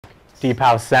deep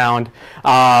house sound.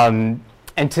 And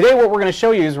today what we're going to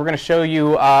show you is we're going to show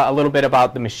you a little bit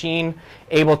about the Maschine,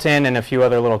 Ableton, and a few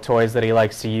other little toys that he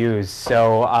likes to use.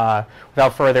 So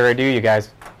without further ado, you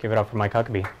guys, give it up for Mike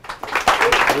Huckaby.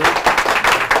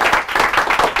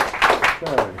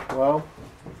 Okay, well,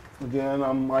 again,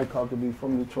 I'm Mike Huckaby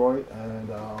from Detroit,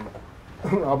 and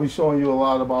I'll be showing you a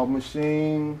lot about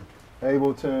Maschine,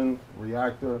 Ableton,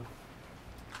 Reactor.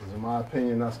 Because in my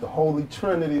opinion, that's the holy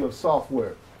trinity of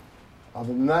software. Other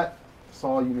than that, that's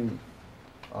all you need.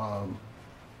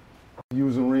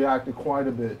 Using Reactor quite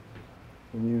a bit.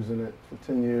 Been using it for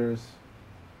 10 years.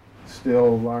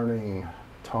 Still learning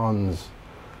tons.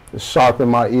 It's sharpened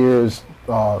my ears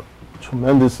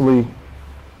tremendously.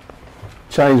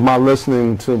 Changed my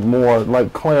listening to more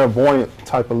like clairvoyant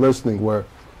type of listening, where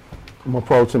I'm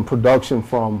approaching production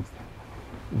from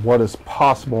what is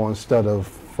possible instead of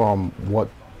from what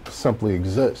simply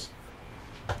exists.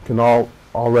 You can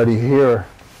already hear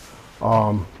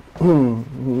when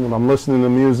I'm listening to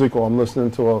music or I'm listening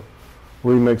to a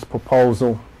remix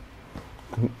proposal,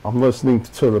 I'm listening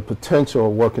to the potential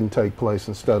of what can take place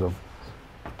instead of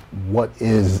what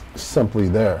is simply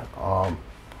there.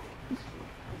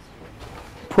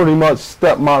 Pretty much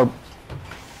step my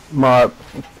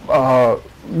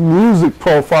music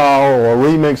profile or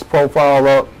remix profile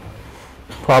up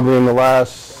probably in the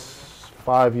last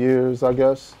 5 years, I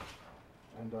guess.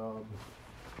 And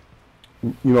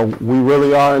you know, we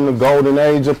really are in the golden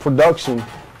age of production.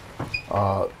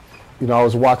 You know, I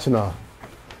was watching a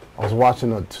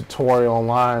tutorial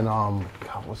online.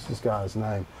 God, what's this guy's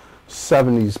name?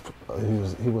 70s.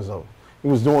 He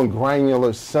was doing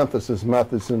granular synthesis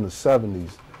methods in the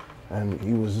 70s, and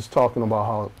he was just talking about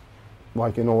how,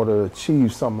 like, in order to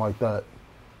achieve something like that,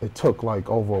 it took like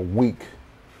over a week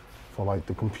for like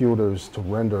the computers to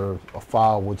render a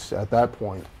file, which at that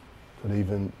point could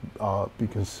even be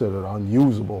considered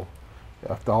unusable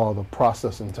after all the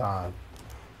processing time.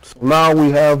 So now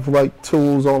we have like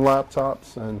tools on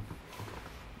laptops, and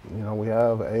you know, we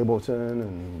have Ableton,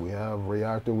 and we have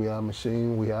Reactor, we have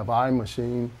Maschine, we have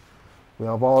iMachine, we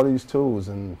have all these tools,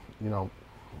 and you know,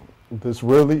 this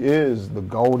really is the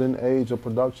golden age of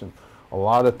production. A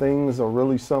lot of things are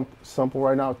really simple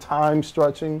right now. Time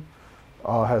stretching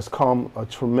has come a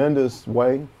tremendous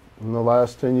way in the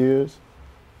last 10 years.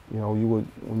 You know,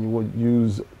 when you would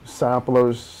use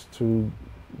samplers to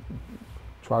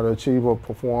try to achieve or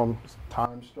perform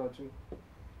time stretching, the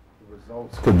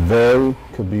results could vary,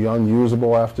 could be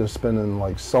unusable after spending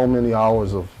like so many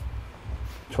hours of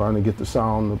trying to get the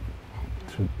sound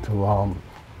to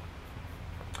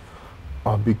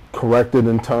be corrected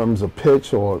in terms of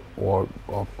pitch or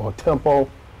tempo,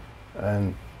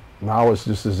 and now it's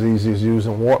just as easy as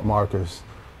using warp markers.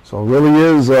 So it really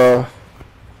is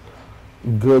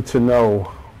good to know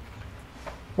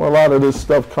where a lot of this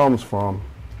stuff comes from.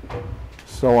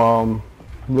 So a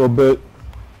little bit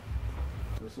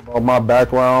just about my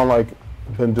background. Like,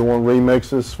 I've been doing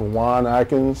remixes for Juan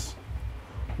Atkins,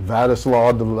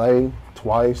 Ladislaw Delay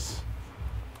twice,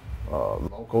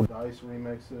 Local Dice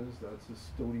remixes. That's his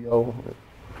studio,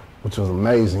 which was an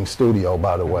amazing studio,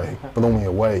 by the way. Blew me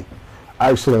away.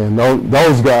 Actually, and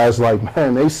those guys, like,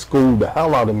 man, they schooled the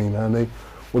hell out of me, man. They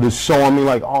were just showing me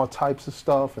like all types of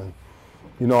stuff, and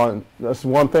you know, and that's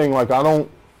one thing. Like, I don't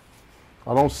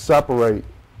separate.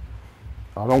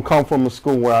 I don't come from a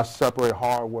school where I separate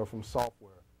hardware from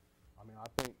software. I mean, I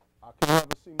think I can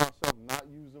never see myself not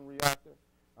using Reactor.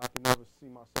 I can never see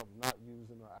myself not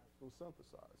using an actual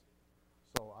synthesizer.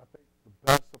 So I think the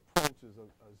best approach is a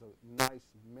nice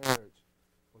marriage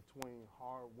between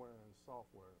hardware and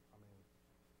software. I mean,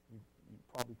 you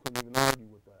probably couldn't even argue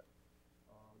with that.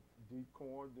 Deep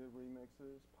Core did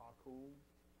remixes, Paku,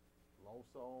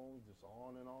 Loso, just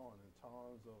on, and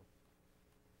tons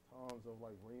of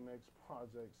like remix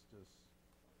projects. Just,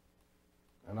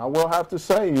 and I will have to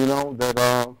say, you know, that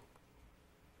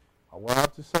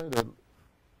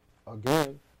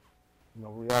again, you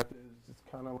know, Reactor is just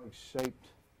kind of like shaped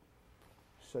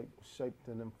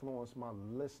and influenced my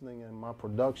listening and my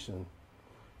production.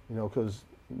 You know, because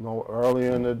you know, early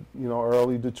in the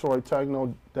early Detroit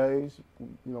techno days, you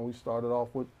know, we started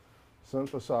off with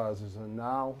synthesizers, and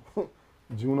now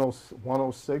Juno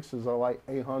 106s are like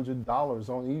 $800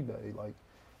 on eBay. Like,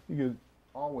 you could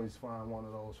always find one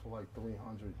of those for like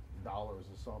 $300 or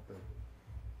something.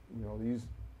 You know, these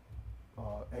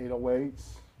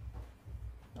 808s,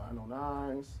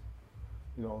 909s,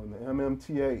 you know, and the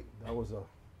MMT8, that was a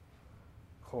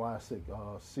classic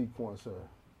sequencer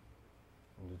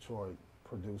in Detroit.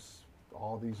 Produced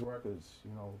all these records,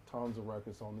 you know, tons of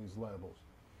records on these labels.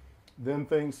 Then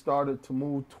things started to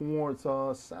move towards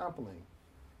sampling,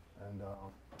 and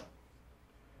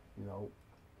you know,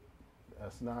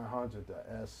 S900,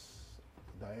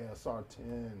 the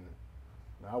ASR10.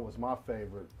 That was my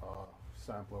favorite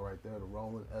sampler right there, the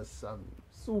Roland S7.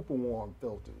 Super warm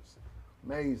filters,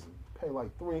 amazing. Pay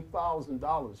like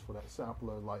 $3,000 for that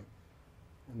sampler, like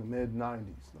in the mid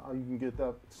 '90s. Now you can get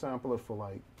that sampler for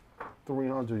like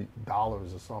 $300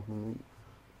 or something,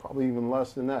 probably even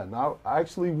less than that. Now I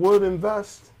actually would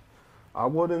invest. I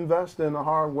would invest in a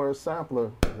hardware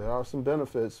sampler. There are some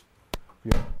benefits.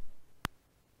 Yeah.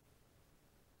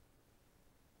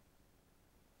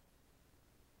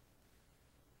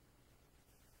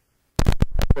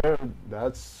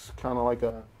 That's kind of like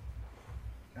a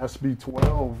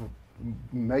SB12,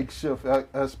 makeshift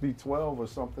SB12 or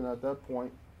something at that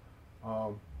point.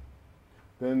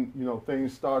 Then, you know,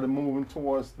 things started moving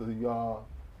towards the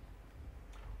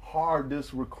hard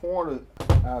disk recorder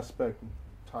aspect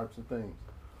types of things.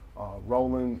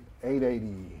 Roland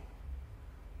 880.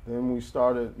 Then we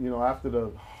started, you know, after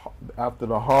the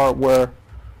hardware,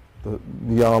 the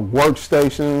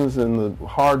workstations and the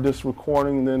hard disk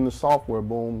recording, then the software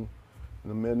boom in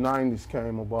the mid '90s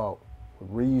came about.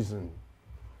 Reason,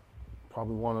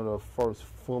 probably one of the first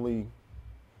fully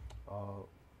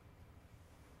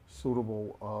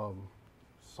suitable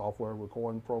software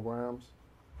recording programs.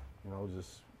 You know,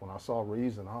 just when I saw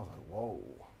Reason, I was like, whoa.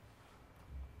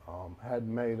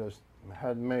 Hadn't made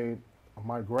a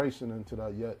migration into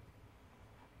that yet,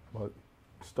 but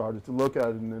started to look at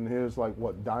it, and then here's like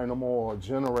what Dynamo or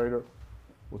Generator,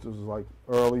 which was like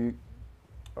early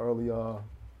kind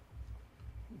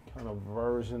of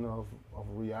version of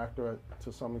Reactor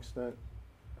to some extent,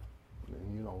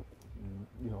 and you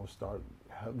know start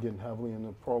getting heavily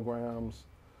into programs,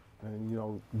 and you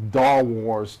know DAW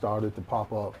wars started to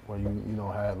pop up where you know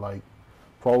had like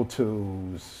Pro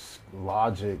Tools,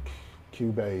 Logic,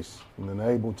 Cubase, and then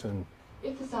Ableton.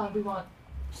 If the sound we want.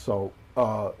 So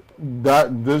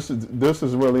this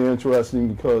is really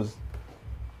interesting because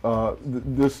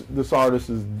this artist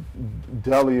is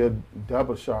Delia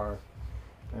Derbyshire,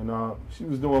 and she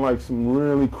was doing like some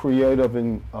really creative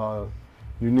and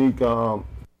unique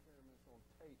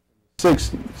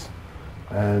 60s,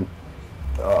 and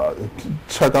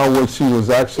check out what she was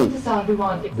actually If the sound we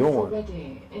want, if it's doing.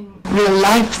 already in real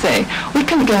life, say, we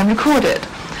can go and record it.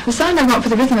 The sound I want for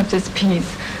the rhythm of this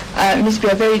piece needs to be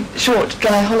a very short,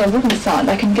 dry, hollow wooden sound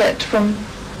I can get from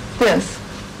this.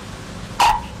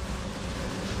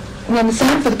 And then the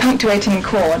sound for the punctuating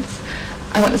chords,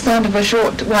 I want the sound of a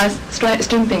short wire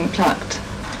string being plucked.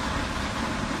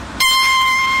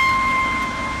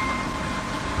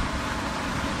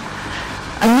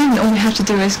 And then all we have to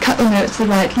do is cut the notes the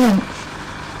right length.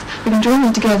 We can join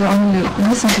them together on a loop and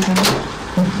listen to them.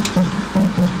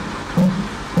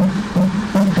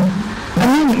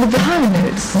 And then with the higher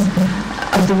notes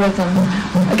of the rhythm,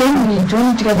 again we join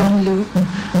them together on a loop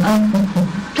and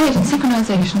play it in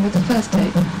synchronization with the first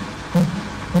tape.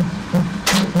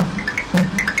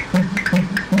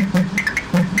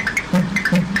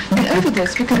 And over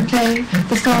this we can play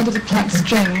the sound of the plucked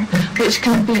string, which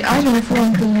can be either in the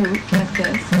form of a loop like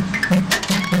this,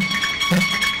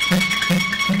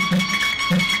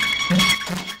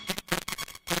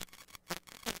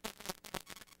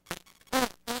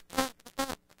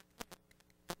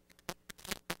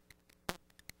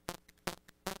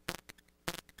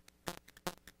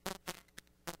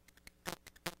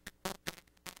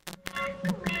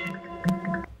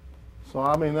 So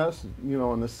I mean, that's, you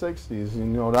know, in the 60s, you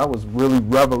know, that was really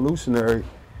revolutionary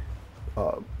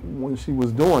when she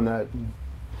was doing that.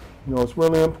 You know, it's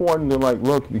really important to like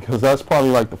look, because that's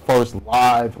probably like the first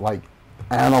live, like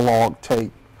analog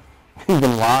tape,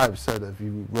 even live set, if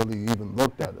you really even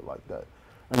looked at it like that.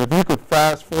 And if you could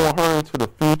fast forward her into the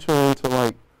future, into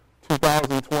like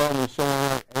 2012, and show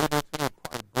her like Ableton,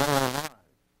 like blow her mind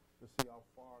to see how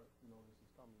far, you know, this is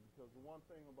coming. Because the one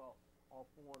thing about all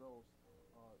four of those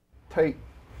tape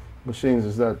machines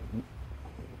is that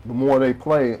the more they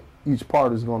play, each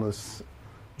part is going to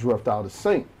drift out of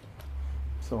sync.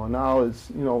 So now it's,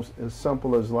 you know, as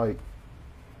simple as like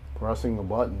pressing a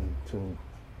button to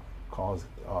cause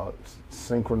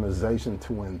synchronization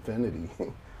to infinity.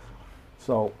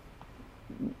 So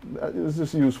it's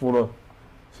just useful to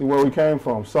see where we came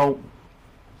from. So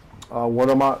what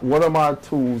are my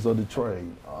tools of the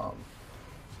trade?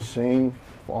 Maschine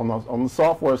on the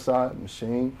software side,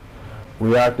 Maschine,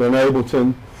 Reactor, and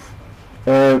Ableton.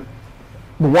 And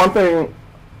the one thing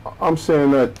I'm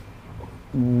saying that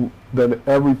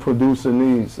every producer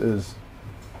needs is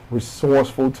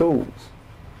resourceful tools,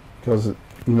 because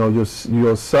you know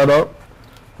your setup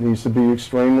needs to be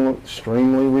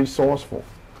extremely resourceful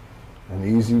and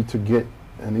easy to get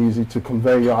and easy to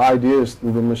convey your ideas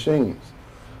through the machines.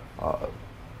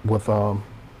 with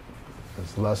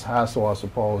as less hassle, I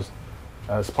suppose,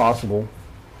 as possible.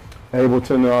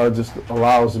 Ableton just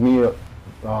allows me a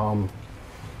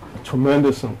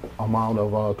tremendous amount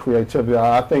of creativity.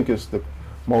 I think it's the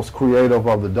most creative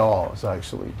of the DAWs,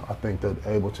 actually. I think that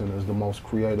Ableton is the most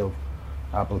creative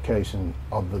application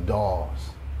of the DAWs.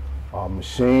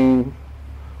 Maschine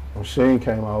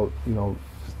came out, you know,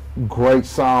 great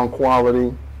sound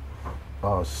quality,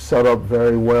 set up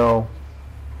very well.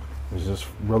 It's just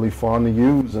really fun to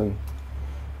use, and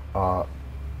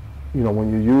you know,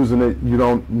 when you're using it, you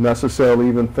don't necessarily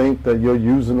even think that you're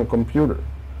using a computer.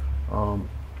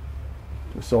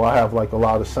 So I have like a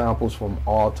lot of samples from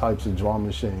all types of drum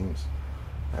machines,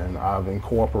 and I've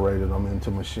incorporated them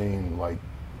into Maschine. Like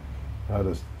I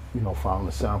just, you know, found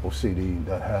a sample CD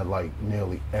that had like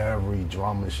nearly every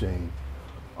drum machine,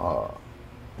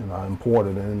 and I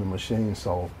imported it in the Maschine.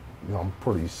 So, you know, I'm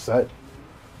pretty set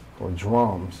for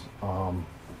drums.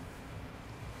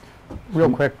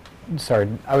 Real quick, sorry,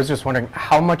 I was just wondering,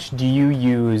 how much do you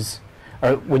use,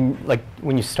 or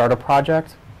when you start a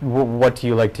project, what do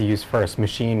you like to use first,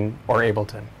 Maschine or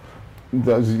Ableton?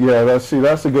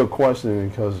 That's a good question,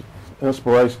 because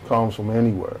inspiration comes from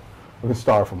anywhere. I can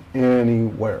start from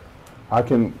anywhere.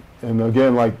 And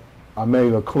again, like I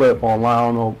made a clip online, I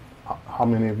don't know how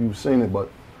many of you have seen it, but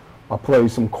I played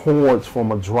some chords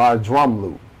from a dry drum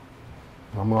loop.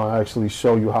 I'm going to actually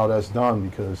show you how that's done,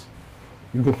 because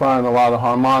you can find a lot of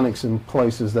harmonics in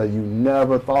places that you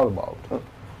never thought about.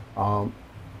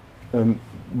 And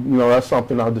you know, that's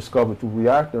something I discovered through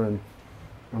Reactor, and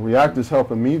Reactor's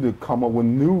helping me to come up with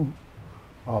new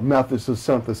methods of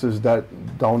synthesis that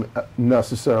don't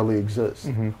necessarily exist.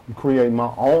 I'm creating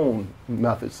my own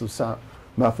methods of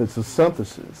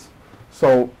synthesis.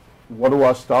 So what do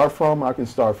I start from? I can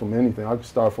start from anything. I can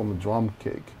start from a drum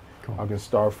kick. Cool. I can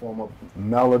start from a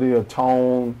melody, a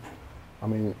tone. I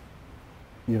mean,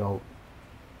 you know,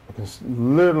 I can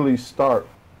literally start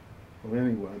from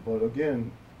anywhere. But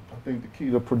again, I think the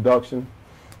key to production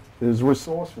is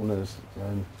resourcefulness,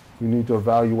 and you need to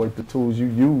evaluate the tools you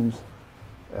use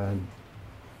and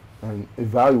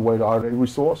evaluate, are they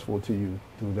resourceful to you?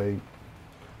 Do they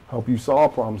help you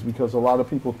solve problems? Because a lot of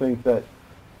people think that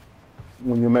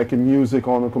when you're making music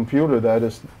on a computer that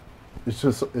it's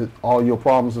just all your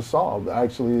problems are solved.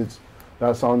 Actually,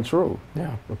 that's untrue.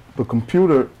 Yeah. The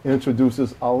computer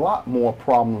introduces a lot more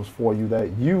problems for you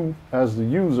that you, as the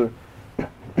user,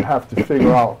 have to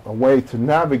figure out a way to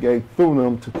navigate through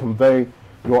them to convey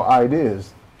your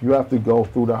ideas. You have to go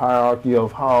through the hierarchy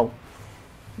of how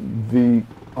the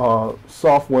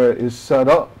software is set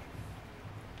up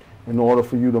in order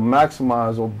for you to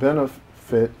maximize or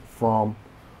benefit from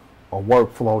a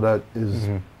workflow that is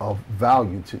of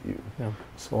value to you. Yeah.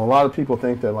 So a lot of people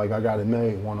think that like I got it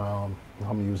made when I'm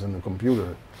using the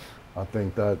computer. I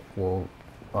think that will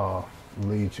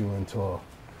lead you into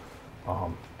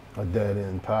a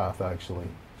dead-end path, actually.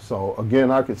 So again,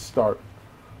 I could start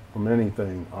from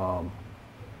anything.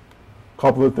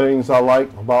 Couple of things I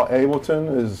like about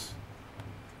Ableton is,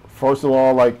 first of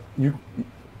all, like you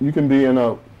can be in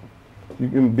a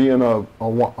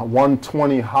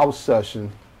 120 house session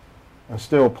and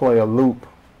still play a loop,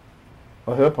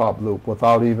 a hip hop loop,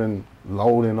 without even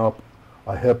loading up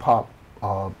a hip hop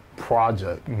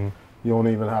project. You don't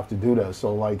even have to do that.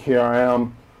 So like here I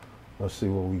am. Let's see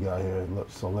what we got here.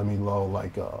 So let me load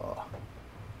like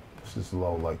let's just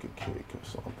load like a kick or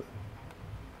something.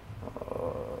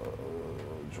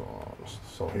 Drums.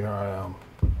 So here I am.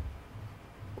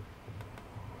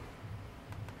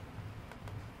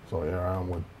 So here I am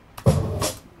with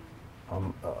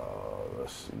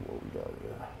let's see what we got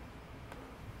here.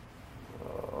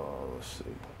 Let's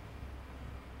see.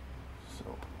 So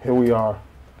here we are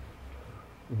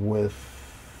with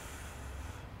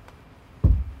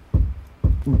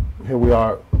Here we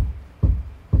are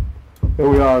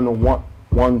in the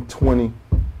 120.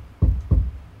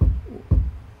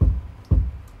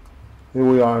 Here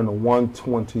we are in the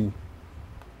 120.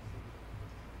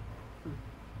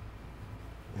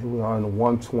 Here we are in the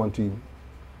 120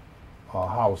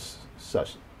 house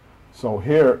session. So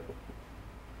here,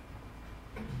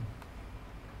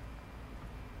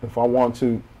 if I want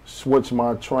to switch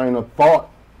my train of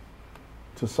thought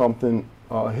to something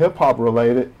hip hop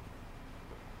related,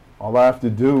 all I have to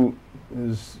do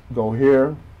is go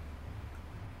here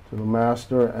to the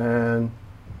master and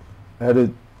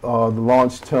edit the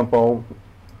launch tempo.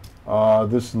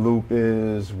 This loop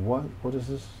is what is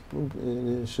this loop?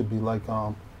 It should be like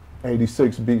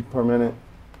 86 beats per minute.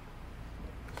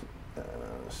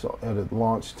 So edit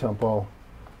launch tempo,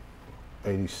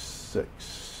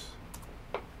 86.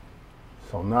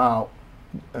 So now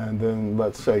And then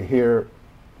let's say here,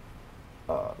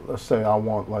 let's say I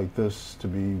want like this to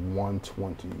be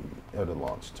 120 edit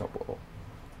launch tempo.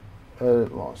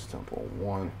 Edit launch tempo,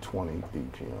 120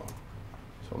 BPM.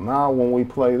 So now when we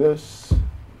play this,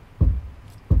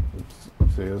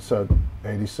 see it's at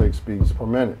 86 beats per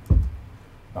minute.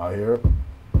 Now here,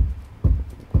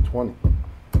 20.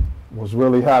 Was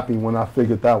really happy when I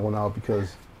figured that one out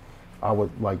because I would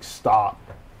like stop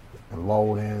and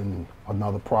load in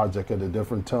another project at a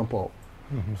different tempo.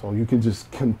 So you can just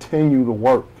continue to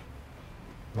work.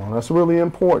 That's really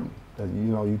important, that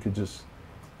you could just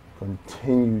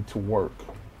continue to work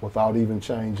without even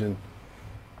changing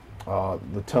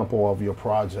the tempo of your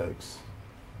projects.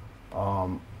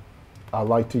 I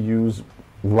like to use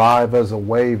Live as a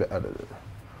wave editor.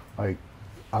 Like,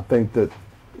 I think that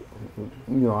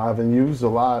I haven't used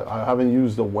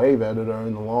a wave editor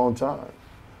in a long time.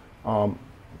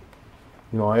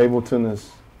 Ableton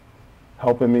is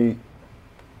helping me,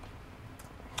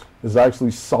 is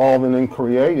actually solving and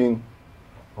creating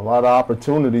a lot of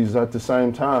opportunities at the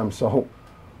same time. So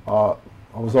I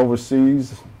was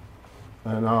overseas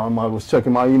and I was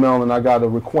checking my email and I got a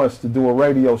request to do a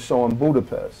radio show in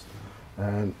Budapest.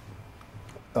 And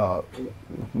they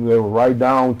were right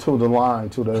down to the line,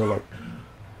 they were like,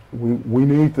 we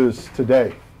need this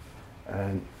today.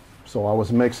 And so I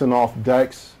was mixing off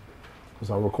decks because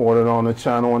I recorded on a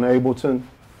channel in Ableton,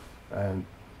 and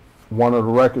one of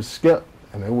the records skipped,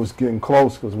 and it was getting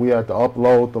close because we had to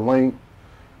upload the link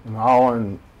an hour,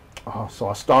 and so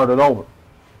I started over.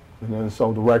 And then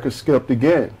so the record skipped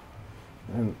again.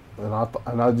 And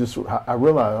I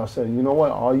realized, I said, you know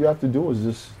what, all you have to do is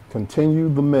just continue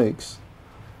the mix,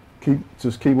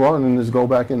 just keep running and just go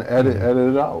back and edit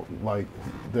it out. Like,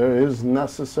 there is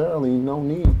necessarily no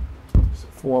need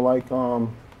for like,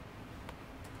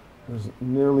 there's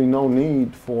nearly no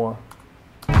need for,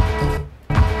 so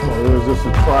here's just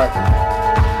a track.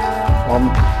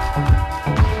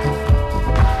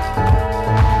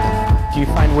 Do you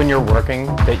find when you're working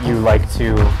that you like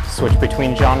to switch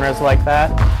between genres like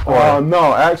that? Or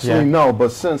no, actually no,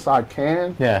 but since I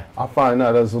can, I find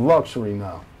that as a luxury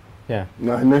now. Yeah.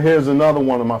 Now, and then here's another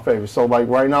one of my favorites. So like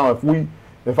right now,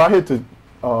 if I hit the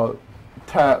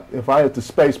if I hit the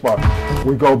space bar,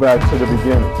 we go back to the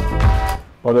beginning.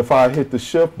 But if I hit the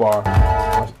shift bar,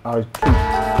 I keep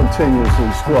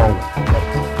continuously scrolling.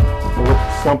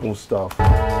 Simple stuff.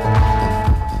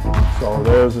 So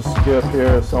there's a skip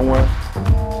here somewhere.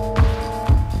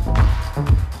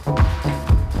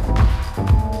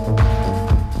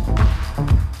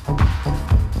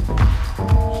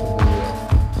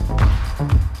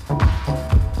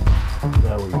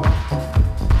 There we go.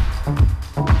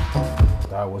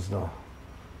 That was the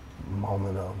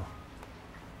moment of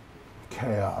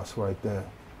chaos right there.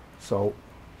 So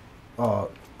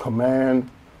Command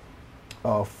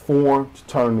 4 to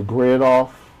turn the grid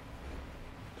off.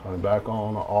 Turn it back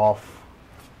on or off.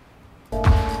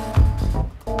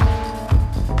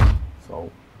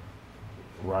 So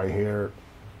right here,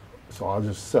 so I'll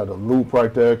just set a loop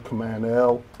right there, Command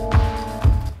L.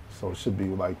 So it should be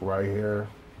like right here.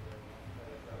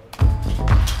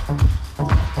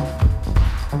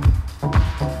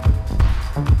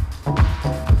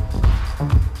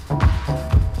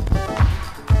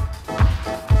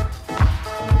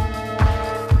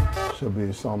 Should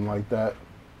be something like that.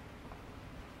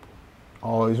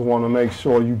 Always want to make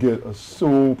sure you get a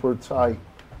super tight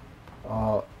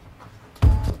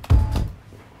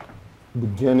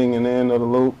beginning and end of the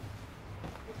loop.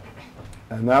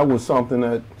 And that was something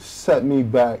that set me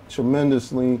back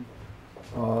tremendously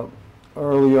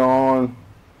early on,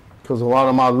 because a lot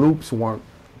of my loops weren't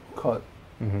cut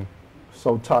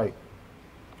so tight.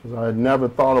 Because I had never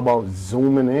thought about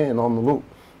zooming in on the loop.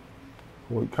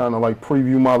 I would kind of like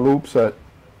preview my loops at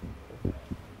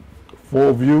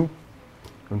full view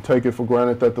and take it for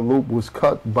granted that the loop was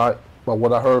cut by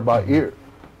what I heard by ear.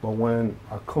 But when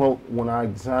I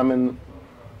examined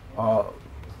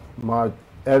my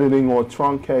editing or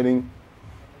truncating,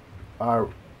 I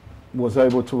was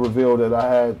able to reveal that I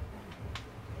had,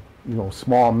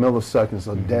 small milliseconds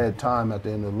of dead time at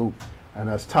the end of the loop. And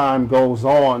as time goes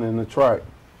on in the track,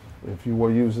 if you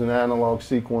were using analog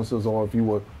sequences or if you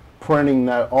were printing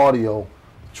that audio,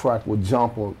 the track would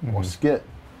jump or skip.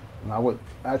 And I would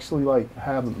actually like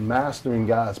have mastering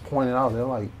guys pointing out, they're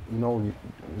like,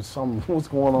 what's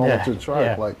going on with your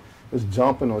track? Like, it's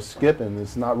jumping or skipping.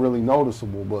 It's not really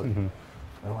noticeable, but and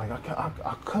like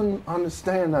I couldn't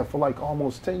understand that for like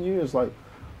almost 10 years. Like,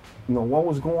 what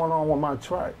was going on with my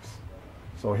tracks?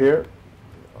 So here,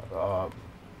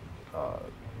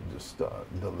 just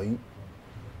delete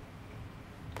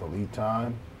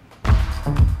time.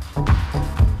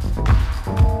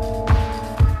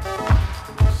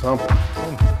 simple.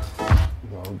 You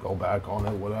know, go back on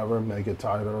it, whatever, make it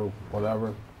tighter,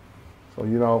 whatever. So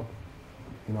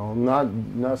not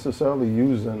necessarily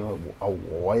using a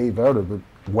wave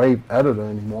editor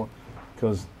anymore,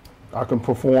 because I can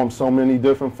perform so many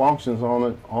different functions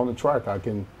on the track. I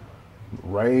can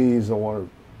raise the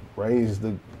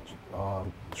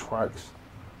track's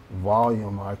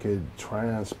volume. I could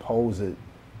transpose it.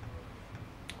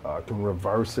 I can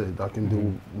reverse it. I can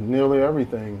do nearly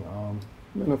everything.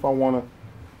 And if I want to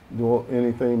do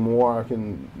anything more, I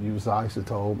can use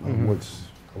isotope, which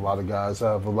a lot of guys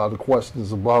have a lot of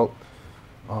questions about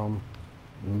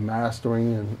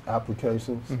mastering and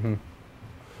applications. And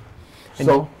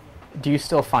So, do you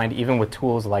still find, even with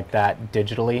tools like that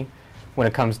digitally, when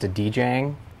it comes to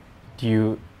DJing,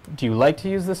 do you like to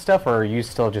use this stuff, or are you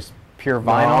still just pure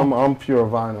vinyl? no, I'm pure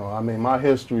vinyl. I mean, my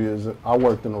history is I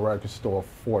worked in a record store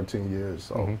for 14 years,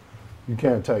 so you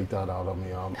can't take that out of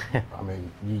me. I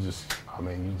mean, you just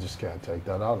can't take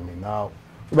that out of me. Now,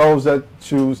 for those that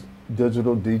choose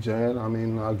digital DJing, I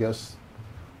mean, I guess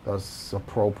that's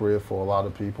appropriate for a lot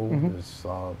of people. It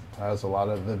has a lot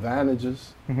of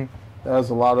advantages. It has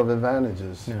a lot of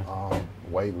advantages.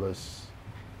 Weightless.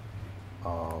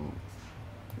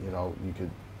 You know, you could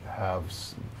have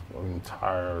an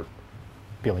entire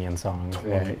Billion songs.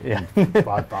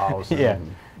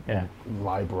 5,000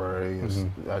 library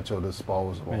at your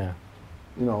disposal.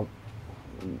 You know,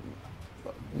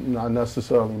 not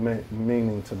necessarily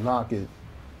meaning to knock it.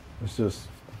 It's just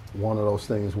one of those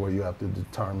things where you have to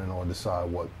determine or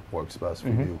decide what works best for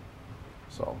you.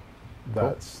 So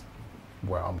that's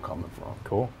where I'm coming from.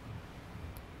 Cool.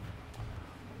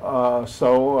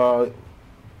 So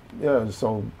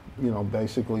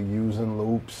basically using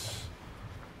loops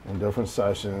in different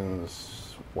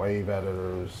sessions, wave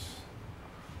editors.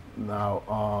 Now,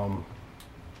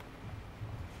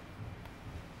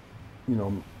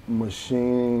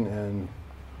 machine, and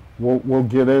we'll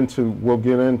get into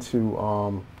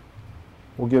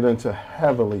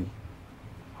heavily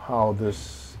how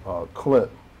this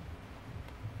clip,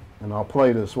 and I'll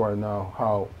play this right now,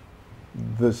 how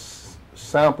this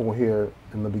sample here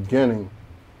in the beginning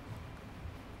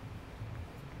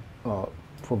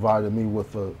provided me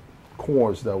with the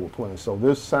chords that we're playing. So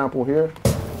this sample here,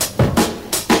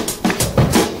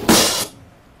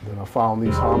 then I found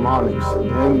these harmonics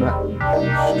in that,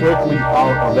 strictly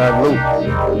out of that loop.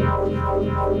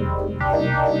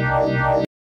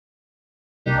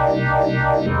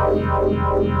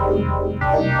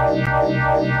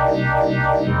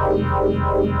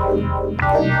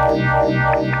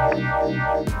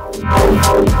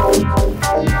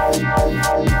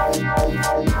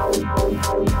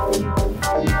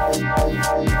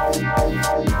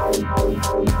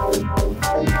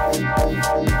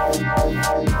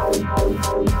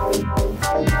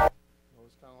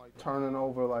 It's kind of like turning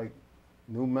over like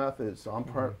new methods,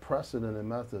 unprecedented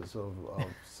methods of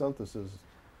synthesis,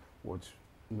 which,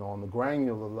 on the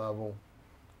granular level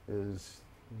is,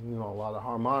 a lot of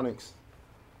harmonics.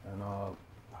 And I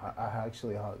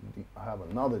actually have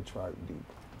another track deep.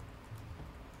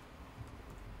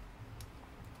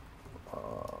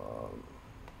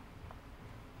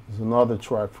 There's another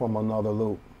track from another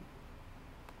loop.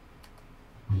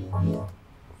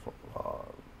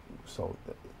 So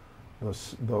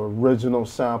the original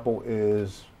sample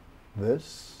is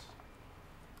this.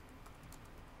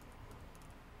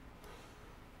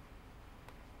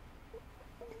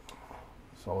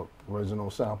 So original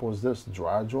sample is this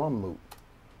dry drum loop.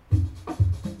 And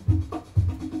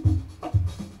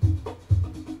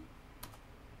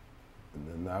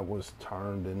then that was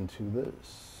turned into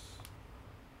this.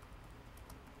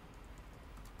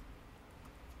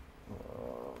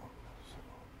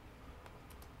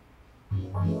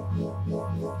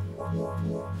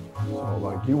 So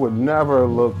like you would never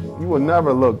look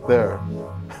there.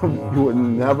 You would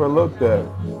never look there.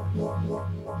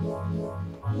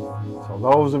 So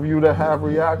those of you that have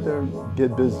Reactor,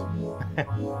 get busy.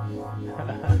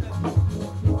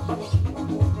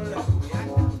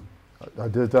 I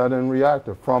did that in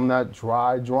Reactor from that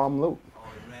dry drum loop.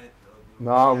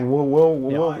 No,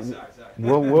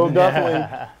 we'll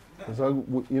definitely. So,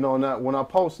 when I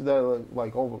posted that,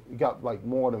 like it got like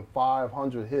more than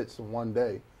 500 hits in one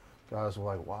day. Guys were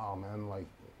like, "Wow, man! Like,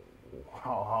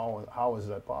 how is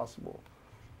that possible?"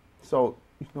 So,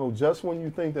 just when you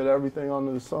think that everything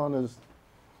under the sun has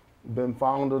been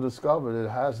found or discovered, it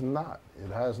has not.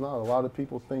 It has not. A lot of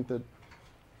people think that,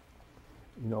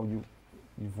 you've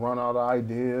run out of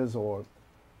ideas, or,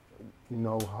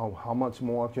 how much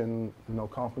more can,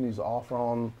 companies offer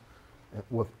on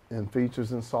in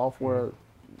features and software.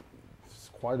 It's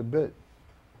quite a bit.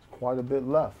 It's quite a bit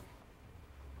left.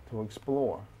 to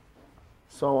explore.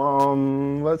 So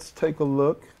let's take a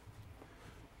look.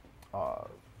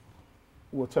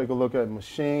 We'll take a look at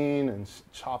Maschine and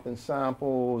chopping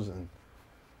samples and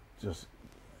just,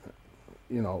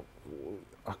 you know,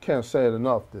 I can't say it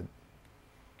enough that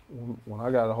when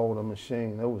I got a hold of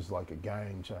Maschine, it was like a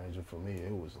game changer for me.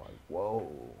 It was like,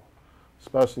 whoa,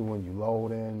 especially when you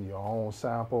load in your own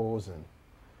samples and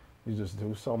you just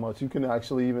do so much. You can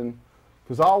actually even,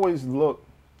 because I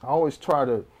always try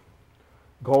to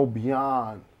go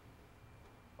beyond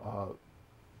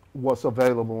what's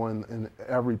available in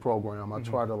every program. I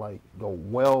try to like go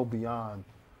well beyond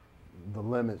the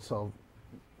limits of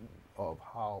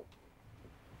how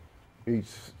each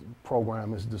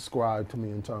program is described to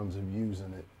me in terms of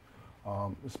using it.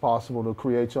 It's possible to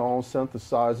create your own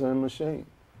synthesizer in Maschine.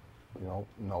 You know,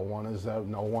 no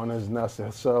one has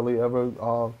necessarily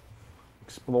ever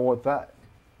explored that.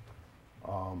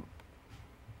 A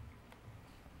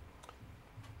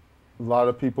lot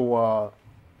of people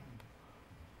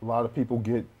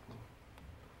get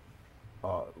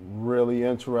really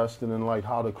interested in like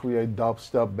how to create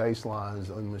dubstep bass lines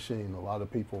in Maschine. A lot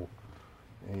of people,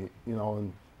 you know,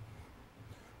 and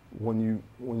when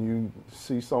you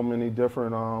see so many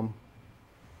different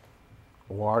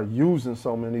or are using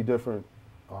so many different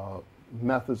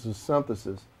methods of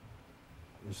synthesis,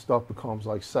 your stuff becomes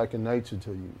like second nature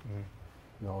to you.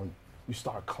 You know, you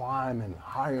start climbing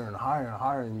higher and higher and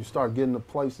higher, and you start getting to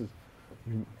places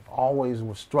you always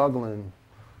were struggling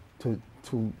to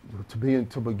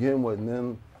begin with, and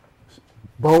then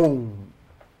boom,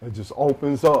 it just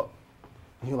opens up.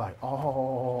 And you're like,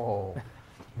 oh,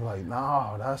 you're like,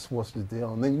 nah, that's what's the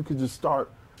deal. And then you could just start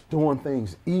doing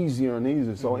things easier and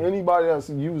easier. So anybody that's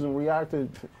using Reactor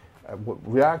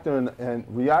and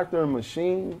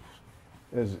Maschine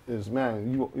is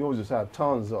man, you'll just have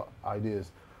tons of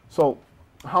ideas. So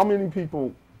how many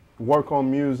people work on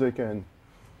music and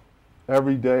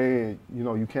every day, you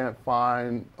know, you can't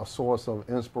find a source of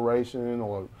inspiration,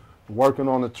 or working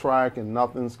on a track and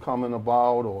nothing's coming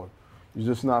about, or you're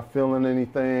just not feeling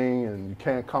anything and you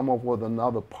can't come up with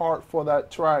another part for that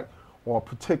track or a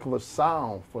particular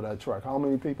sound for that track? How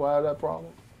many people have that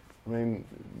problem? I mean,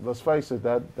 let's face it,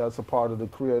 that's a part of the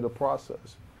creative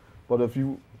process. But if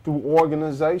you, through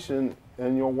organization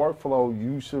in your workflow,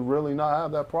 you should really not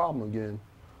have that problem again.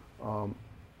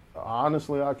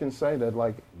 Honestly, I can say that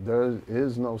like there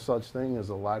is no such thing as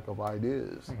a lack of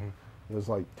ideas. There's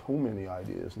like too many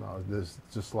ideas now. There's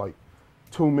just like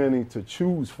too many to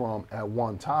choose from at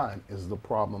one time is the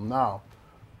problem now,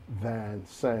 than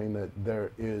saying that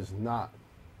there is not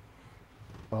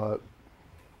an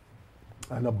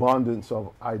abundance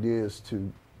of ideas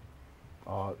to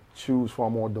choose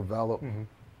from or develop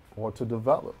or to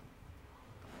develop.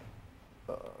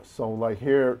 So like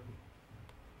here,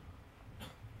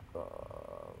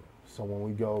 so when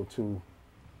we go to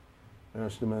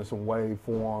instruments and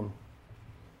waveform,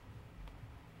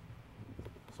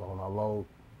 so when I load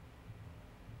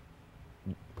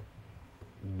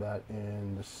that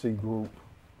in the C group,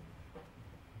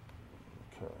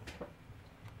 okay.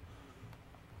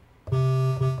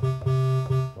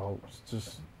 So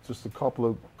it's just a couple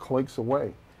of clicks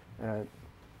away, and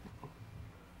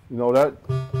you know that,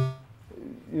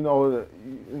 you know,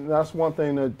 that's one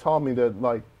thing that taught me that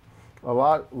like a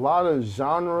lot of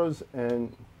genres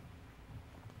and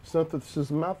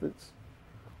synthesis methods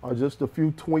are just a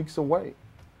few tweaks away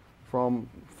from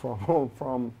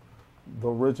the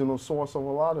original source of a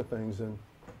lot of things. And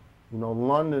you know,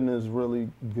 London is really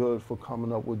good for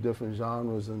coming up with different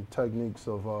genres and techniques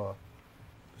of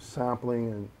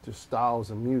sampling and just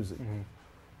styles of music.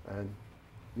 And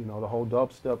you know, the whole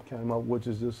dubstep came up, which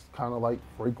is just kind of like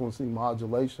frequency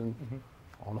modulation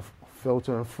on a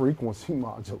filter, and frequency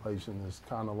modulation is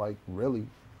kind of like really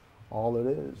all it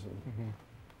is.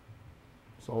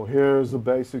 So here's a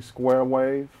basic square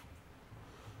wave.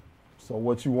 So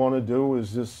what you want to do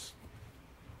is just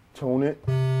tune it.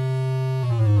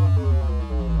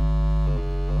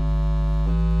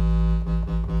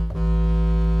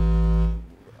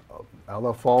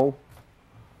 LFO,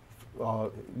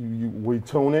 we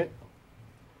tune it.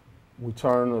 We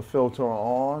turn the filter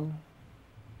on.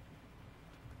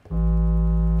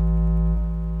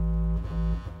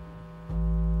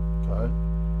 Okay,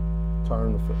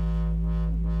 turn the filter.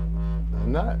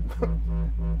 And that,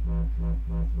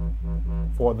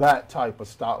 for that type of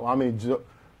style, I mean,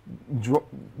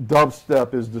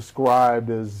 dubstep is described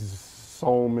as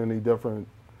so many different,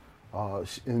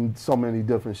 in so many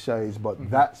different shades,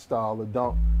 but that style of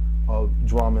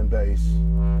drum and bass.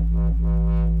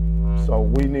 So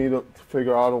we need to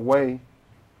figure out a way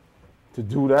to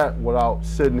do that without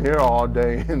sitting here all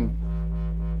day and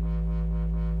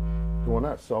doing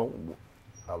that. So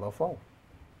LFO.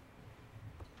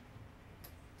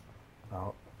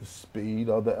 Now the speed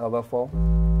of the LFO,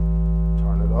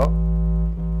 turn it up,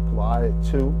 apply it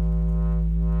to,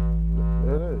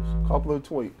 there it is, a couple of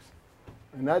tweaks.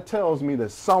 And that tells me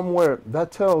that somewhere,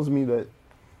 at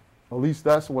least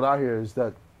that's what I hear, is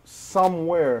that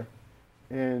somewhere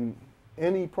in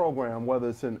any program, whether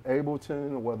it's in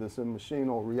Ableton or whether it's in Maschine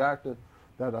or Reactor,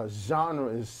 that a genre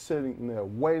is sitting there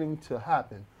waiting to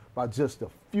happen by just a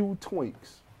few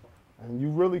tweaks. And you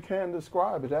really can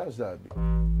describe it as that.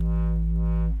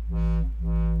 And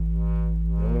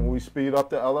when we speed up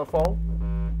the LFO,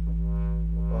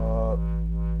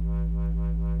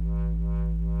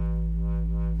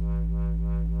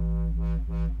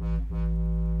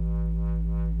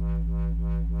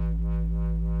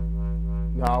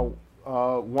 now,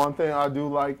 one thing I do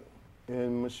like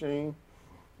in Maschine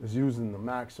is using the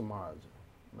maximizer.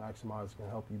 Maximizer can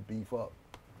help you beef up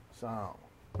sound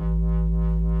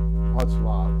much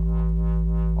louder.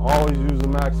 Always use a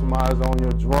maximizer on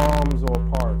your drums or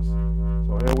parts.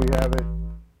 So here we have it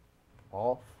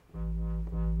off.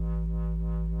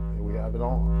 Here we have it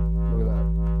on. Look at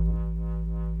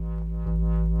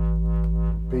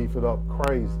that. Beef it up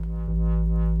crazy.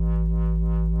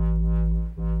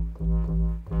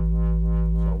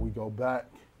 So we go back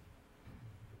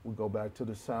to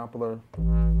the sampler.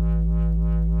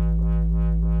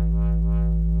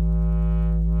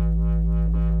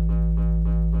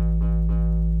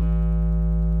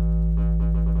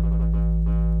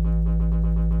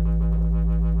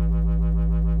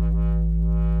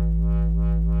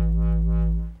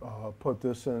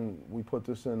 We put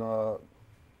this in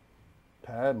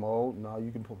pad mode. Now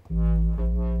you can put.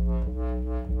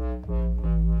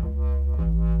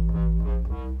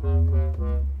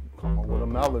 Come up with a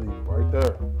melody right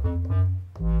there,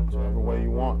 whichever way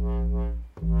you want.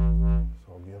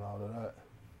 So get out of that.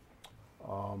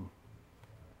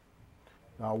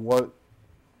 Now what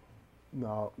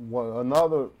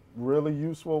another really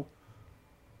useful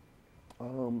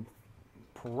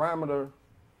parameter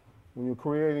when you're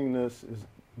creating this is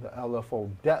the LFO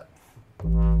depth.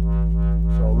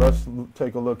 So let's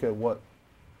take a look at what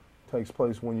takes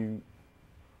place when you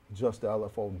adjust the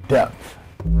LFO depth.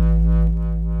 Kind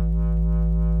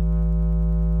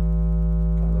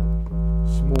of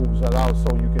smooths that out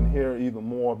so you can hear even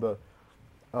more of the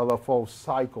LFO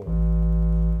cycle.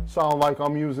 Sound like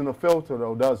I'm using a filter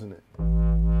though, doesn't it?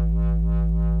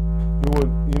 You would,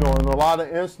 in a lot of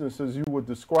instances, you would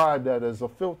describe that as a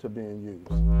filter being used.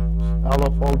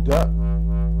 LFO depth.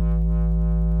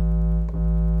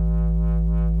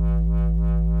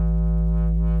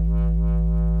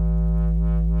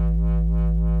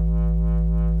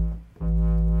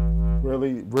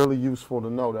 Really useful to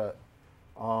know that.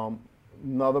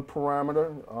 Another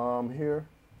parameter here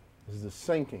is the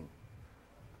syncing.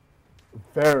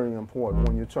 Very important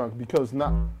when you're trying, because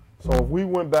not. So if we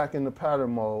went back into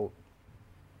pattern mode,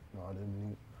 no, I didn't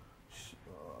need.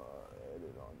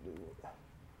 Edit,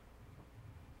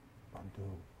 undo.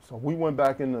 So we went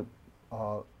back into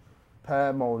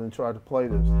pad mode and tried to play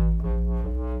this.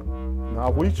 Now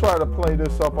if we try to play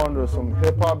this up under some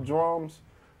hip hop drums,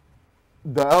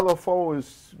 the LFO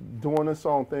is doing its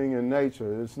own thing in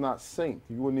nature. It's not synced.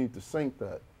 You would need to sync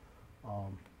that.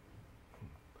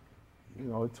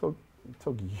 It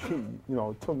took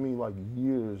me like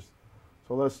years.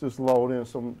 So let's just load in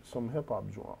some hip hop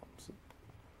drums.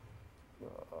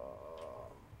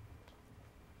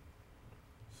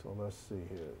 So let's see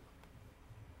here.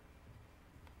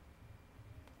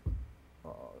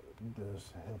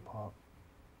 There's hip hop.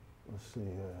 Let's see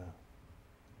here.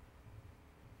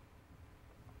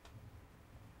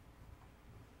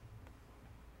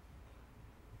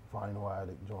 Vinyl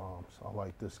Addict drums. I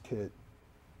like this kit.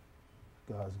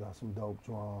 This guy's got some dope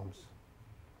drums.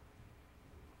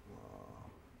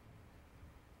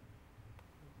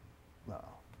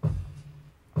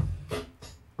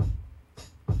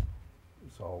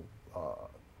 So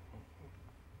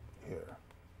here.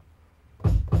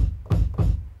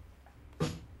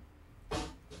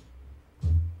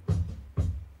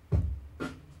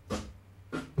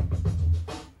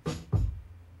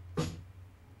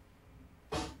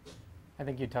 I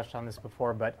think you touched on this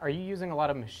before, but are you using a lot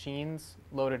of machines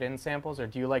loaded in samples, or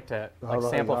do you like to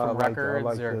sample from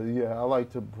records? I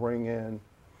like to bring in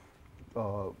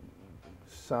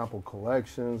sample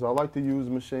collections. I like to use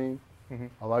Maschine. Mm-hmm.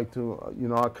 I like to,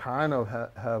 I kind of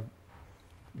have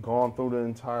gone through the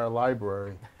entire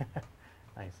library.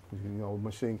 Nice.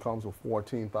 Maschine comes with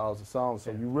 14,000 sounds,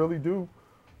 so you really do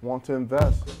want to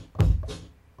invest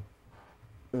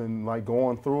in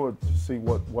going through it to see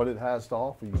what it has to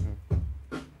offer you. Mm-hmm.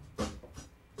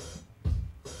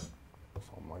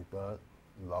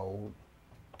 load.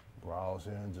 Browse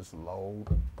here and just load.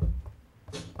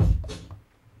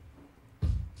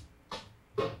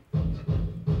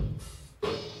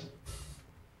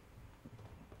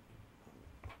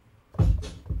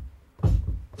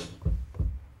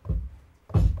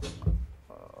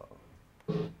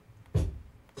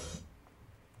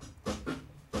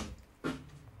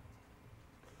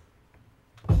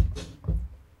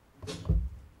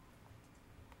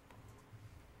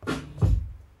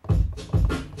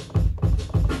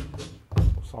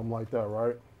 Something like that,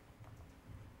 right?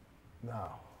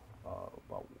 Now,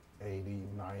 about 80,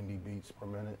 90 beats per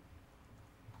minute.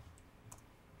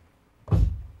 Okay.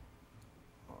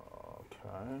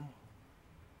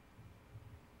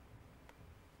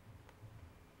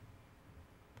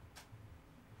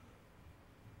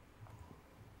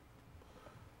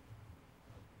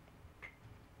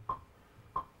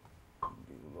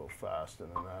 Be a little faster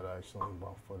than that, actually,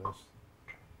 but for this.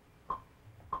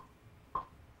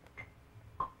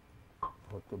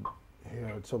 Put the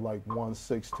here to like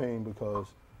 116 because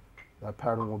that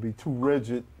pattern will be too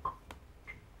rigid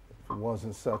if it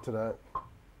wasn't set to that.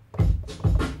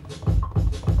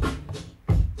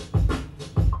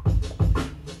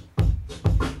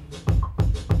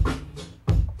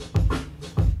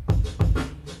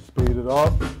 Speed it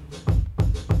up.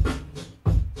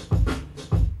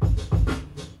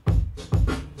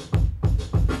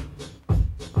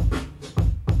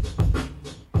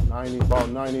 About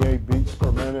 98 beats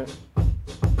per minute.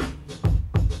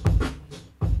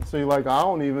 See, like I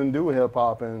don't even do hip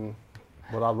hop,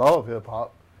 but I love hip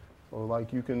hop. So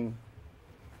like you can,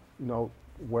 you know,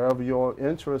 wherever your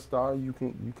interests are, you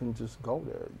can just go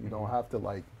there. You don't have to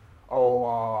like, oh,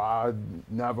 I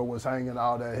never was hanging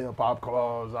out at hip hop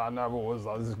clubs. I never was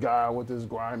this guy with this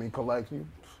grimy collection.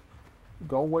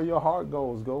 Go where your heart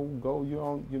goes. Go. You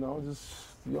don't, you know,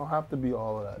 you don't have to be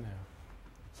all of that. Yeah.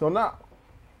 So now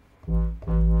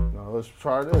let's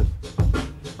try this.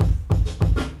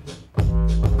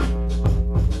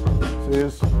 See,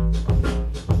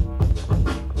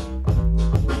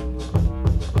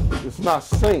 it's not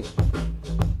synced.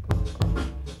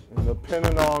 And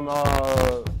depending on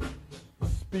the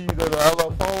speed of the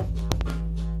LFO,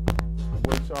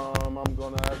 which I'm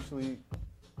gonna actually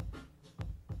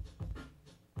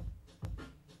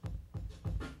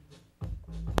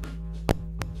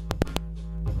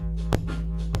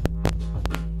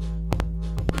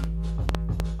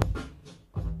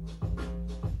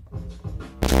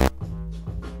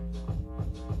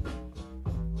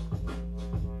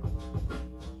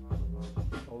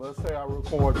let's say I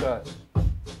record that.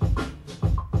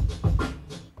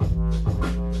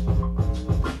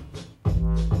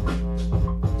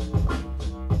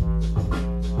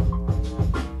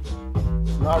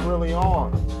 It's not really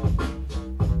on.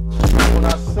 When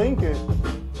I sync it,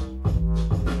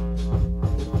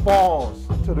 it falls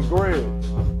to the grid.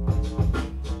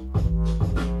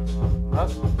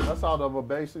 That's out of a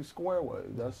basic square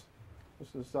wave. That's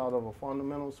just out of a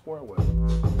fundamental square wave.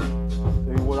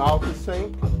 See, without the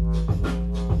sync, the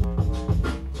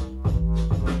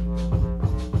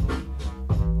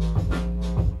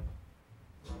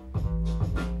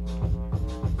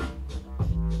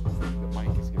mic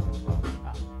is giving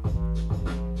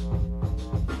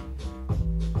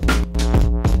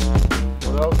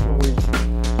what else can we?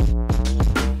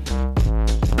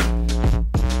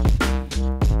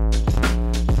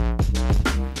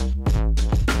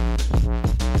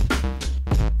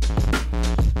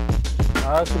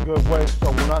 That's a good way.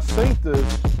 So when I sync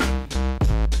this,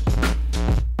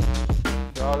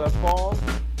 see how that falls?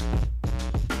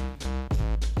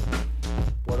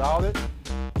 Without it,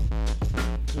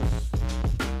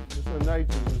 just in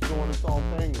nature, just doing its own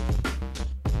thing.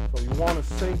 So you want to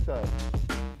sync that.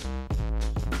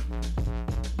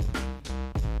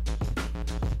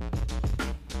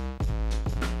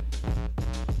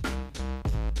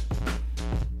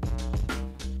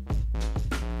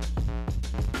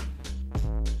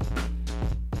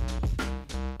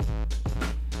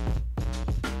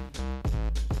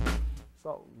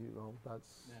 So, you know,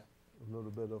 that's a little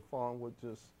bit of fun with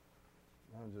just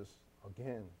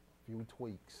again, a few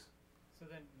tweaks. So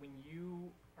then when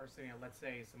you are sitting, let's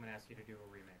say someone asks you to do a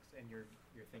remix and you're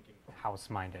thinking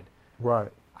house-minded.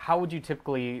 Right. How would you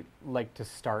typically like to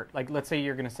start? Like, let's say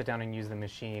you're going to sit down and use the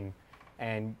machine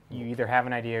and you either have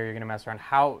an idea or you're going to mess around.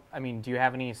 How, I mean, do you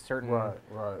have any certain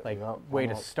way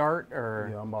to start? Or?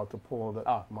 Yeah, I'm about to pull that,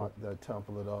 cool. that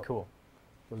template up. Cool.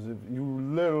 Because if you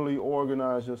literally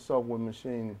organize yourself with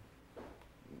machine,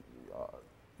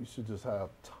 you should just have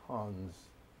tons.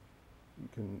 You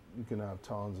can have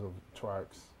tons of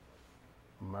tracks,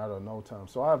 a matter of no time.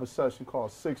 So I have a session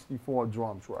called 64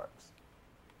 drum tracks.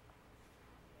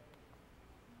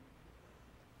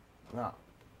 Now,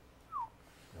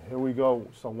 here we go.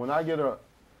 So when I get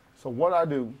so what I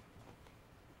do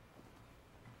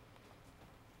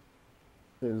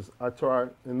is I try,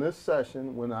 in this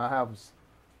session, when I have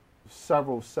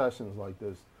several sessions like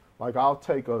this, like I'll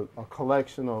take a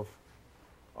collection of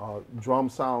drum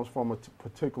sounds from a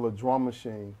particular drum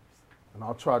machine, and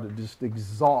I'll try to just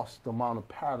exhaust the amount of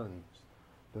patterns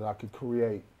that I could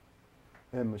create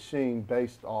in Maschine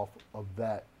based off of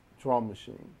that drum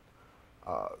machine.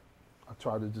 I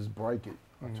try to just break it.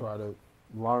 I try to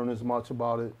learn as much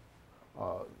about it.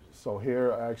 So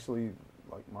here, actually,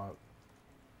 like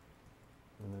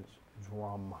and it's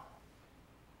drum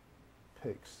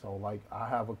picks. So like I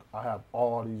have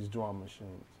all these drum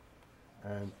machines,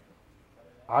 and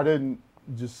I didn't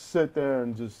just sit there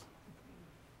and just,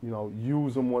 you know,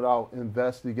 use them without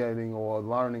investigating or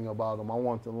learning about them. I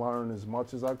want to learn as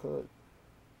much as I could.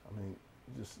 I mean,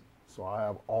 just so I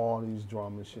have all these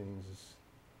drum machines. It's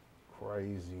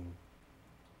crazy.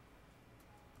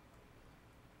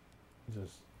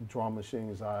 Just drum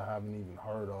machines I haven't even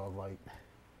heard of, like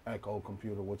Echo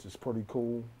Computer, which is pretty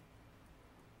cool.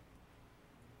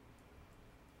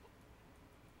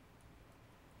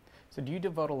 So do you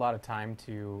devote a lot of time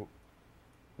to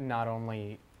not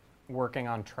only working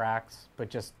on tracks, but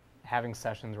just having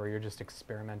sessions where you're just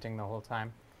experimenting the whole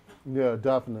time? Yeah,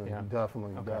 definitely, Yeah.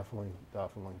 definitely, Okay.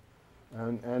 definitely.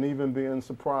 And even being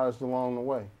surprised along the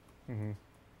way. Mm-hmm.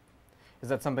 Is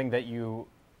that something that you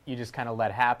just kind of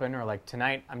let happen, or like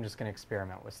tonight I'm just going to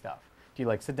experiment with stuff? Do you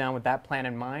like sit down with that plan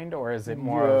in mind, or is it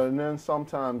more? Yeah, and then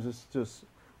sometimes it's just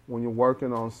when you're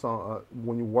working on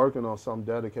some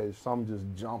dedicated, some just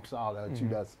jumps out at you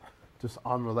that's just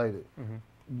unrelated.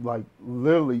 Like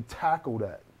literally tackle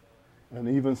that, and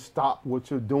even stop what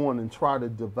you're doing and try to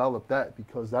develop that,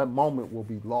 because that moment will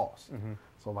be lost.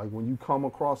 So like when you come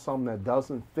across something that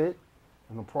doesn't fit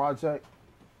in a project,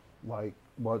 like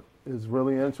what is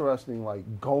really interesting, like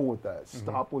go with that.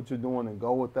 Stop what you're doing and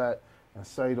go with that, and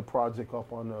say the project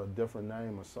up under a different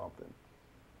name or something.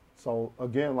 So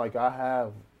again, like I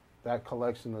have that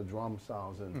collection of drum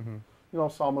sounds, and you know,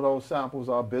 some of those samples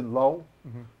are a bit low,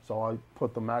 so I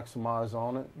put the maximize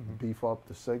on it, beef up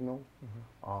the signal,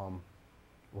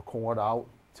 record out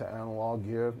to analog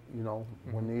gear, you know,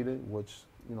 when needed, which,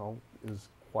 you know, is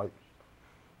quite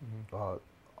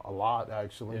a lot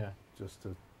actually, just to,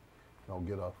 you know,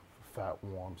 get a fat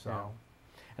warm sound.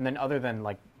 And then other than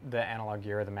like the analog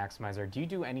gear or the maximizer, do you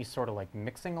do any sort of like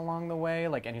mixing along the way,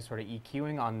 like any sort of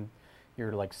EQing on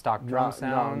your like stock drum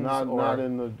sounds? Not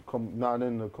in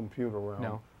the computer realm.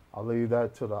 No. I leave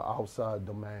that to the outside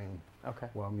domain. Okay.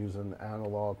 Where I'm using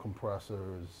analog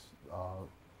compressors,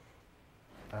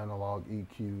 analog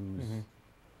EQs,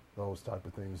 those type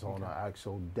of things on the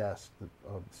actual desk,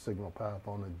 signal path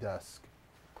on the desk.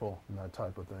 Cool. And that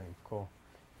type of thing. Cool.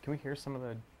 Can we hear some of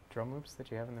the drum loops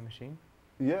that you have in the machine?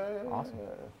 Yeah. Awesome. Yeah.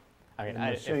 I mean,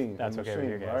 Maschine, if that's okay with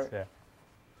you guys. right? Yeah.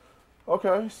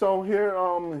 Okay, so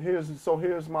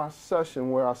here's my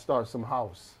session where I start some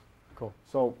house. Cool.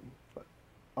 So,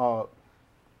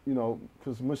 you know,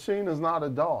 because Maschine is not a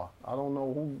DAW. I don't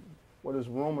know where this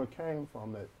rumor came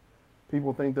from that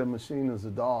people think that Maschine is a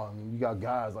DAW. I mean, you got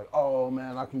guys like, oh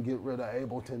man, I can get rid of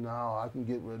Ableton now. I can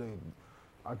get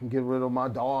rid of my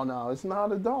DAW now. It's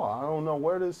not a DAW. I don't know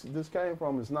where this came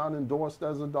from. It's not endorsed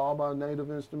as a DAW by Native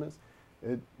Instruments.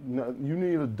 You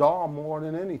need a DAW more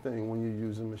than anything when you're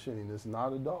using Maschine. It's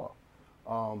not a DAW.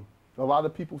 A lot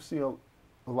of people see a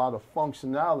lot of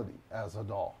functionality as a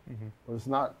DAW, but it's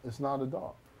not a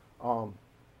DAW.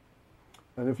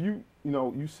 And if you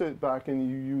sit back and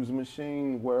you use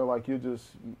Maschine where like you're just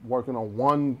working on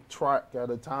one track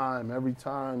at a time, every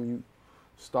time you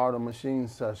start a Maschine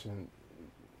session,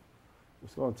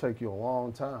 it's going to take you a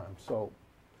long time. So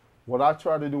what I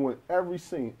try to do in every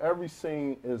scene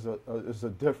is a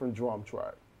different drum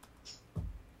track.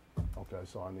 Okay,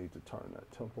 so I need to turn that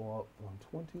tempo up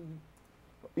 120.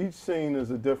 Each scene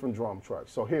is a different drum track.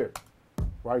 So here,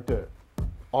 right there,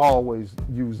 always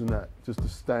using that, just a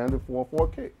standard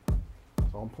 4/4 kick.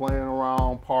 So I'm playing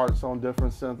around parts on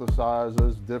different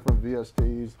synthesizers, different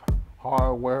VSTs,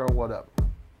 hardware, whatever.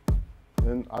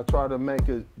 And I try to make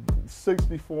it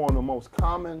 64 on the most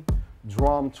common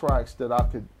drum tracks that I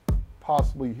could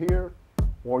possibly hear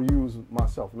or use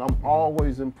myself. And I'm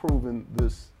always improving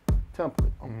this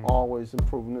template. I'm always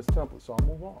improving this template. So I'll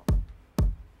move on.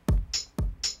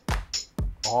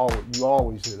 You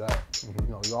always hear that. You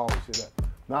know, you always hear that.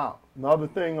 Now, another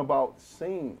thing about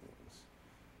scenes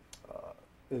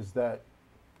is this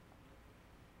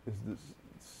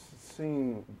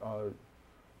scene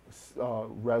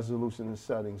resolution and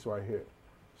settings right here.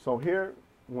 So here,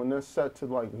 when they're set to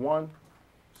like 1,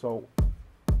 so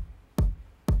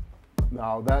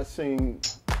Now that scene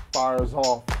fires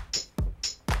off,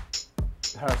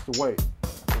 has to wait.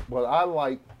 But I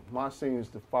like my scenes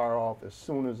to fire off as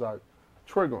soon as I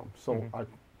trigger them. So I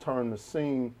turn the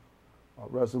scene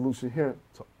resolution here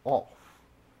to off.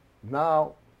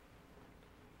 Now,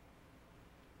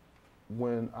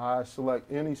 when I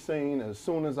select any scene, as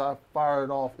soon as I fire it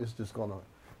off, it's just gonna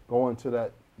go into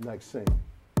that next scene.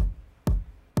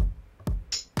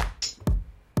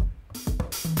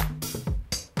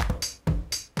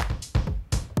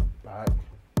 Back.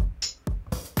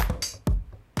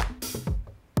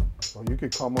 So you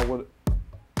could come up with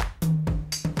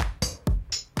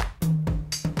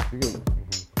you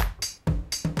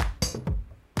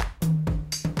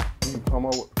can come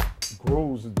up with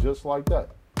grooves just like that.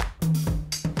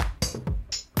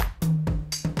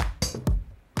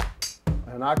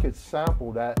 And I could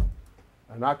sample that,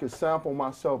 and I could sample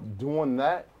myself doing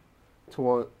that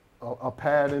to a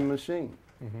pad in Maschine.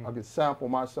 I could sample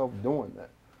myself doing that.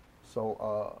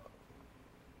 So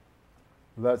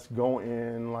let's go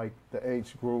in like the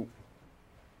H group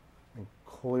and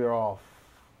clear off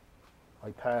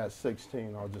like pad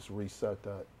 16. I'll just reset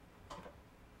that.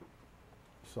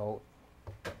 So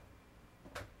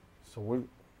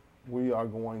we are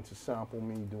going to sample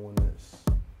me doing this.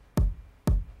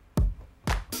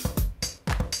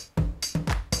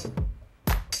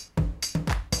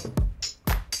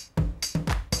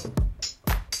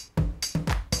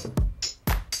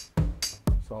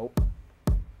 So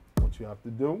what you have to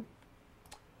do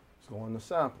is go into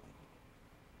sampling,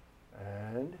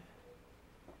 and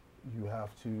you have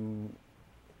to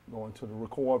go into the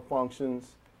record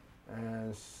functions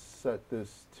and set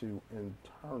this to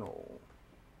internal.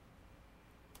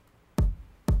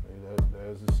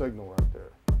 There's the signal right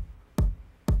there.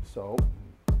 So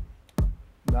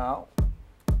now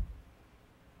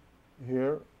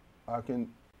here I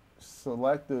can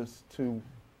select this to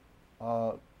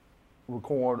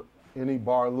record any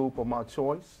bar loop of my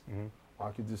choice.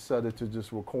 I could just set it to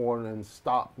just record and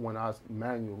stop when I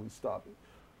manually stop it.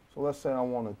 So let's say I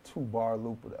want a 2-bar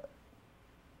loop of that.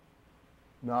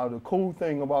 Now the cool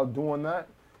thing about doing that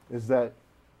is that it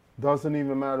doesn't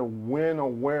even matter when or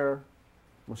where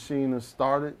Maschine is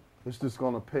started, it's just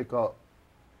gonna pick up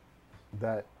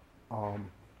that,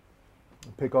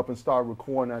 pick up and start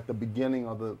recording at the beginning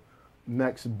of the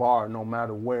next bar, no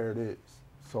matter where it is.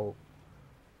 So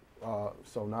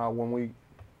so now when we,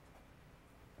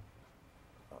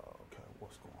 okay,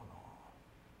 what's going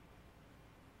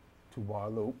on? 2-bar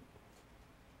loop.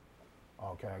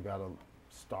 Okay, I gotta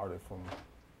start it from,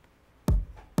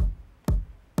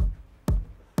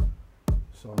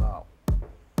 so now,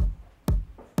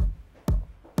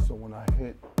 so when I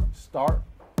hit start,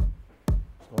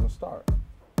 it's gonna start.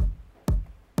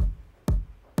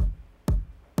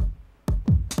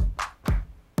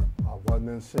 I wasn't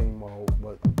in scene mode,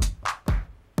 but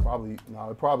probably, no,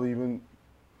 it probably even,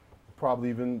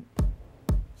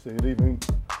 see, it even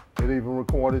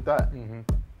recorded that.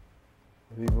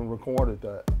 It even recorded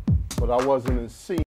that. But I wasn't in scene.